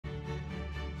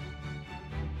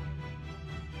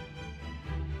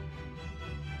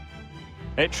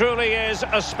It truly is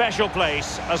a special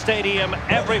place, a stadium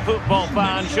every football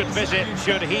fan should visit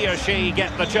should he or she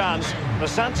get the chance. The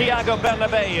Santiago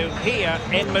Bernabeu here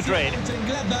in Madrid.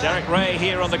 Derek Ray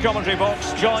here on the commentary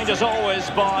box, joined as always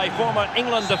by former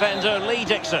England defender Lee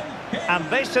Dixon. And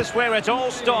this is where it all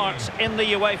starts in the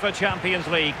UEFA Champions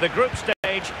League, the group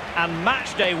stage and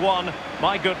match day one.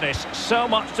 My goodness, so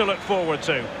much to look forward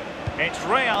to. It's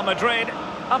Real Madrid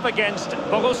up against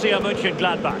Borussia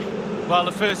Mönchengladbach. Well,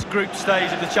 the first group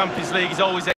stage of the Champions League is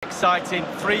always exciting.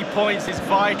 3 points is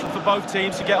vital for both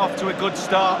teams to get off to a good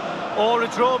start. Or a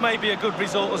draw may be a good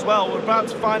result as well. We're about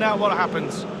to find out what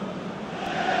happens.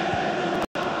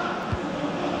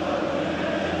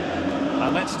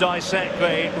 And let's dissect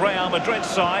the Real Madrid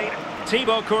side.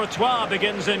 Thibaut Courtois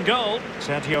begins in goal.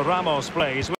 Sergio Ramos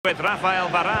plays with Rafael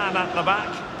Varane at the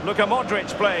back. Luka Modric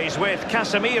plays with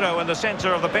Casemiro in the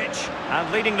centre of the pitch.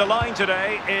 And leading the line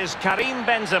today is Karim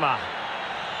Benzema.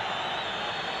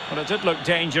 Well, it did look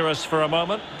dangerous for a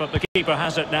moment, but the keeper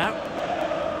has it now.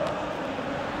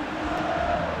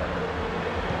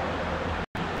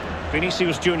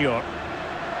 Vinicius Junior.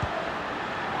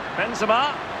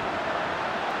 Benzema.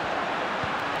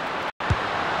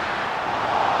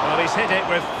 Well, he's hit it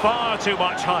with far too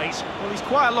much height. Well, he's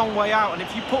quite a long way out, and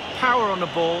if you put power on the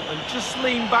ball and just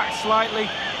lean back slightly,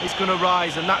 it's going to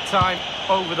rise, and that time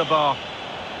over the bar.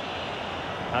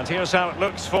 And here's how it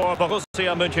looks for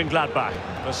Borussia Mönchengladbach.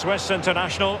 The Swiss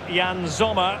international Jan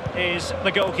Sommer is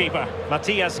the goalkeeper.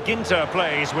 Matthias Ginter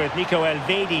plays with Nico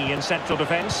Elvedi in central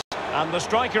defence. And the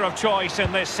striker of choice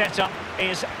in this setup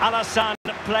is Alassane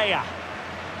Plea.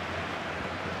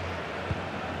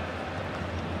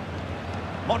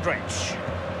 Modric.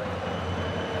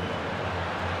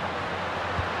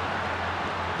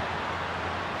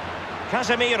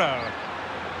 Casemiro.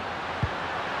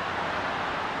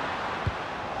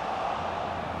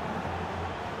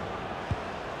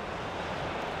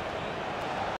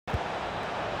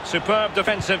 Superb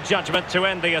defensive judgment to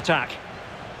end the attack.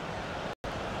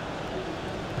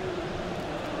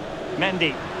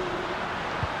 Mendy.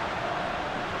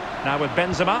 Now with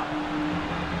Benzema.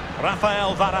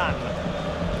 Rafael Varane.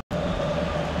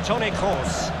 Toni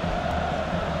Kroos.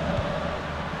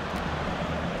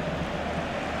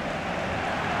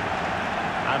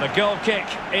 And a goal kick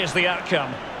is the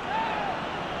outcome.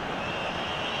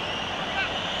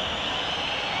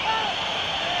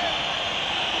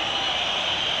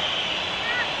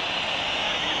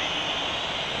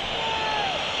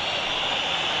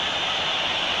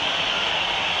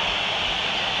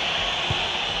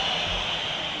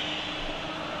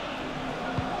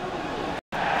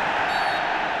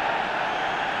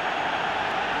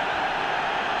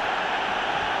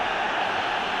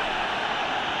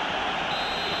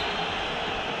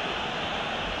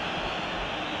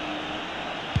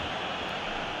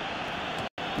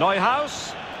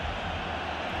 Neuhaus.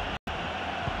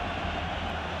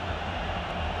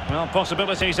 Well,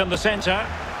 possibilities in the centre.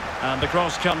 And the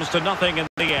cross comes to nothing in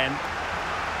the end.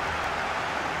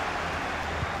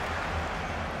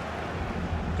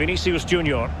 Vinicius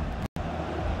Junior.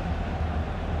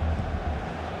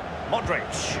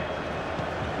 Modric.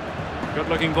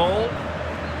 Good-looking ball.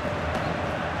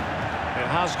 It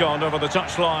has gone over the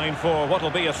touchline for what will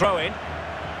be a throw-in.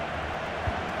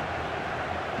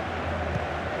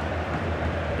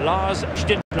 Lars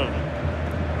Stindl.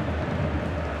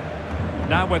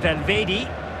 Now with Elvedi.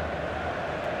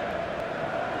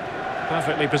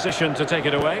 Perfectly positioned to take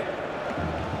it away.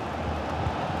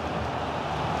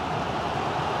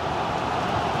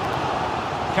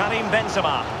 Karim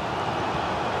Benzema.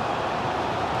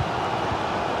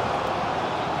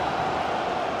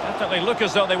 Definitely look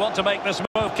as though they want to make this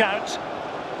move count.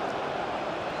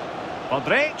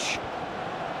 Modric.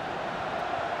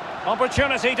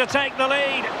 Opportunity to take the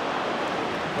lead.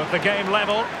 With the game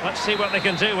level, let's see what they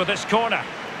can do with this corner.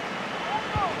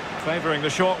 Favouring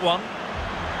the short one.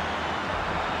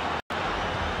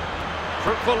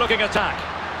 Fruitful looking attack.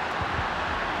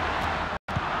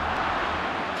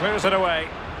 Clears it away.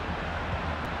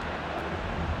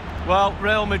 Well,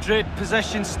 Real Madrid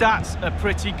possession stats are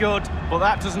pretty good, but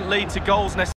that doesn't lead to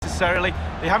goals necessarily.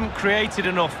 They haven't created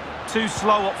enough. Too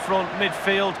slow up front,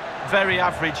 midfield, very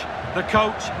average. The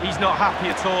coach, he's not happy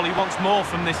at all. He wants more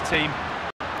from this team.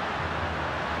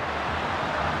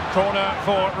 Corner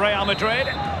for Real Madrid.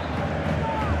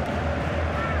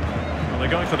 Well, they're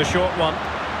going for the short one.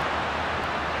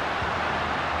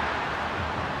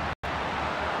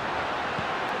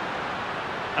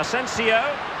 Asensio.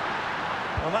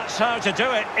 Well, that's how to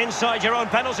do it inside your own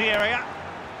penalty area.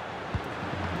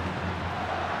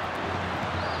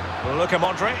 Luka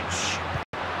Modric.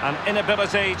 An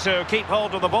inability to keep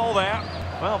hold of the ball there.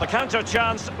 Well, the counter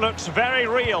chance looks very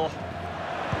real.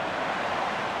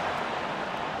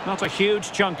 Not a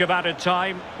huge chunk of added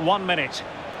time, 1 minute.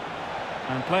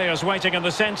 And players waiting in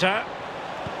the centre.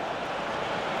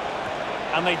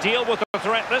 And they deal with the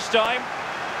threat this time.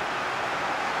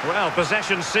 Well,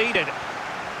 possession ceded.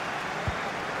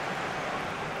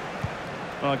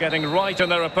 Well, getting right in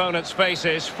their opponent's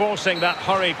faces, forcing that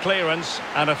hurried clearance,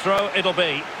 and a throw it'll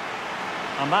be.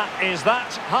 And that is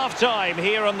that, half-time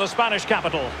here in the Spanish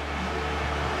capital.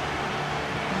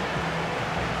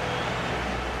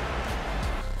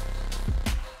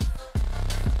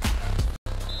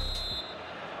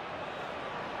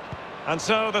 And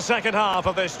so the second half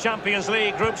of this Champions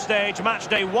League group stage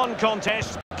matchday 1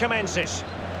 contest commences.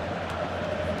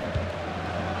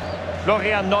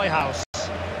 Florian Neuhaus.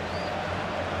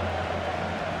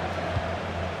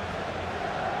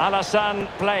 Alassane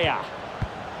Plea.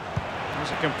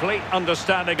 There's a complete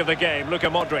understanding of the game. Luka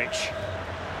Modric.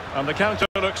 And the counter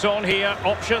looks on here.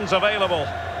 Options available.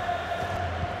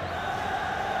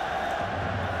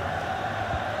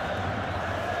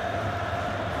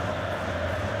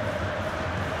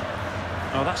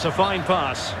 Oh, that's a fine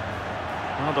pass.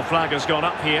 Well, the flag has gone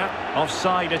up here.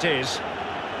 Offside it is.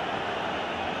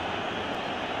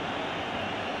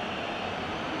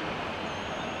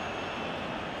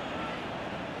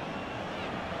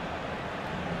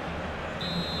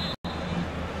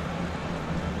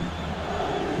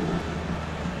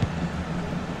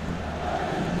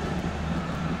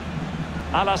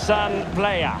 Alassane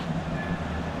Plea.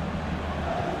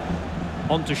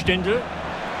 On to Stindl.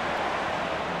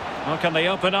 How can they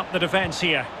open up the defence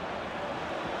here?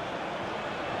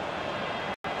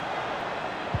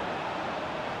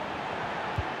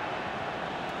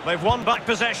 They've won back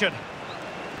possession.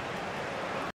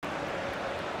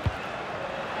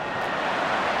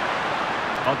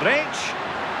 Modric.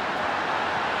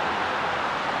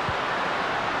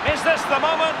 Is this the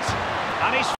moment?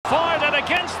 And he's fired it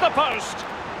against the post.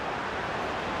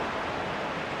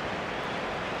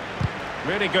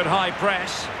 Really good high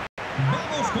press.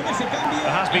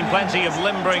 There has been plenty of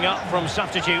limbering up from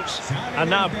substitutes. And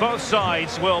now both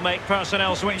sides will make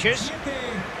personnel switches.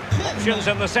 Options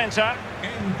in the centre.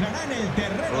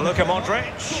 Luka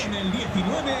Modric.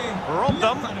 Robbed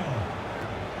them.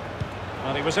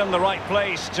 And he was in the right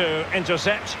place to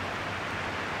intercept.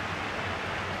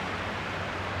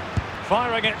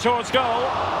 Firing it towards goal.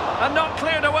 And not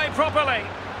cleared away properly.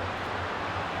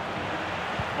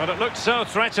 Well, it looked so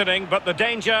threatening, but the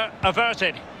danger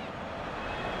averted.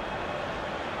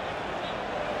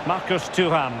 Marcus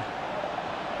Thuram.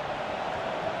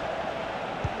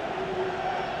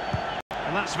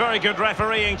 And that's very good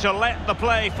refereeing to let the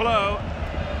play flow.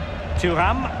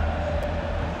 Thuram.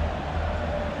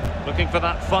 Looking for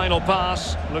that final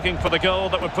pass. Looking for the goal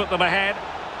that would put them ahead.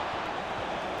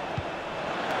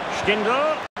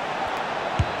 Stindl.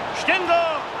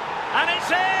 Stindl. And it's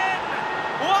in!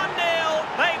 1-0.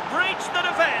 They breached the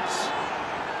defence.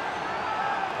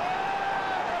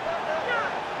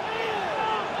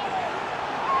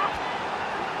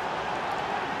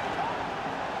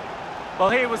 Well,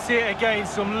 here we'll see it again,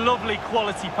 some lovely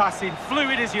quality passing,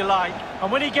 fluid as you like.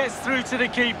 And when he gets through to the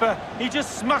keeper, he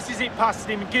just smashes it past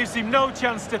him and gives him no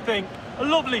chance to think. A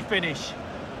lovely finish.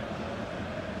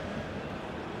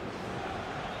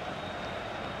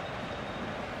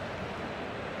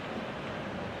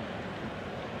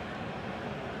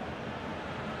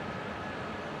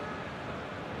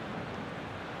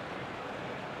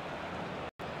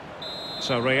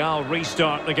 So Real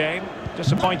restart the game.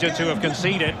 Disappointed to have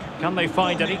conceded. Can they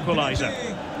find an equaliser?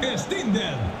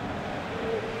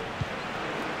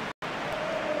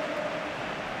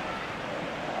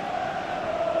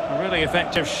 A really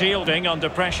effective shielding under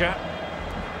pressure.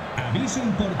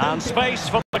 And space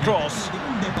for the cross.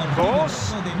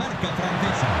 Cross.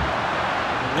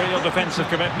 Real defensive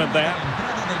commitment there.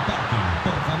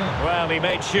 Well, he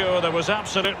made sure there was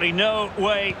absolutely no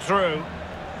way through.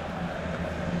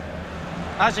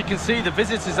 As you can see, the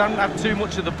visitors haven't had too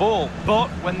much of the ball, but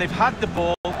when they've had the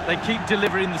ball, they keep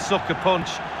delivering the sucker punch.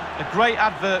 A great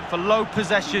advert for low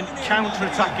possession,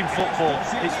 counter-attacking football.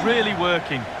 It's really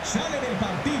working.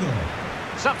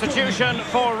 Substitution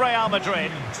for Real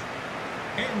Madrid.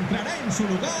 Entrará en su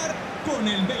lugar con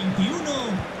el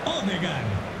 21, Odegaard.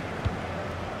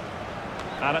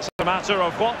 And it's a matter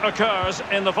of what occurs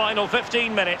in the final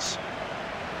 15 minutes.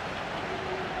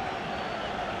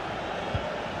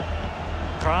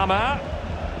 Kramer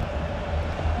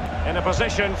in a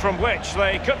position from which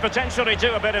they could potentially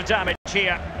do a bit of damage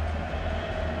here.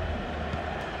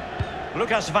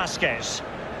 Lucas Vazquez.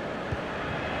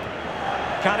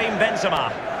 Karim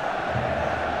Benzema.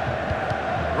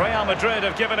 Real Madrid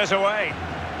have given us away.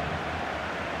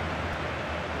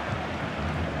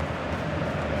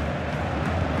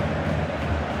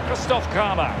 Christoph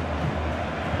Kramer.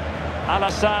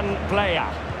 Alassane Plea.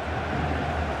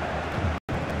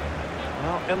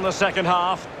 Well, in the second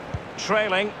half,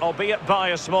 trailing, albeit by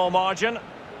a small margin.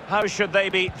 How should they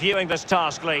be viewing this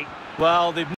task, Lee?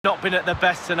 Well, they've not been at their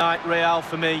best tonight, Real,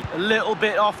 for me. A little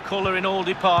bit off colour in all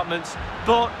departments,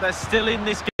 but they're still in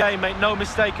this game, make no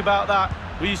mistake about that.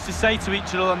 We used to say to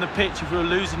each other on the pitch, if we were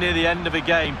losing near the end of a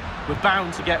game, we're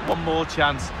bound to get one more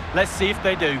chance. Let's see if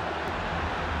they do.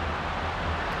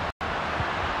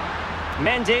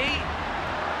 Mendy.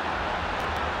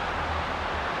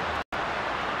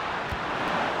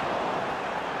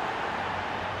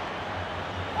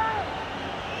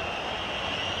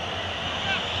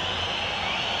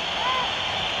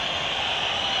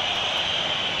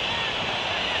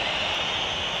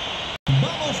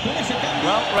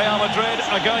 Well, Real Madrid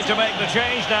are going to make the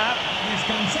change now.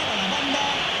 Descansada la banda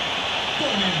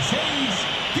con el 6,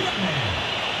 Kramer.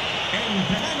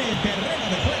 Entrará en el terreno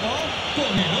de juego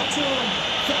con el 8,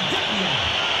 Zakaria.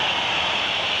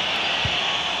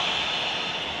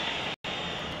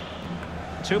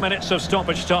 2 minutes of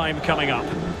stoppage time coming up.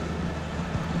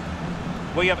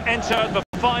 We have entered the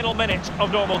final minute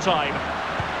of normal time.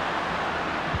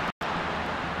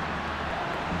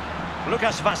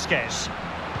 Lucas Vázquez.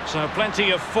 So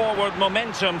plenty of forward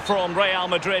momentum from Real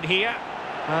Madrid here.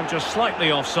 And just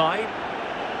slightly offside.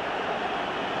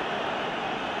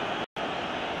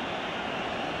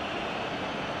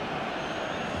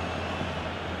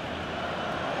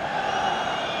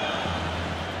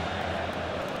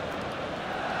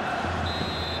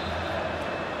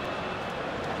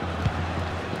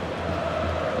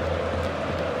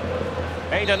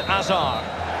 Eden Hazard.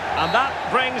 And that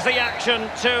brings the action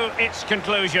to its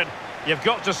conclusion. You've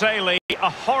got to say, Lee, a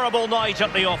horrible night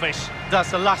at the office. That's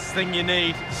the last thing you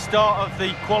need. Start of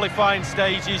the qualifying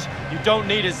stages. You don't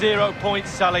need a 0 point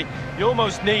tally. You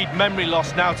almost need memory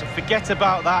loss now to forget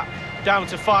about that. Down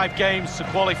to 5 games to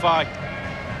qualify.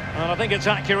 And I think it's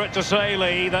accurate to say,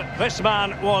 Lee, that this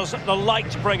man was the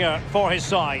light bringer for his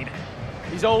side.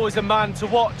 He's always a man to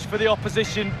watch for the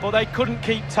opposition, but they couldn't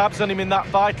keep tabs on him in that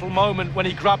vital moment when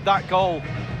he grabbed that goal.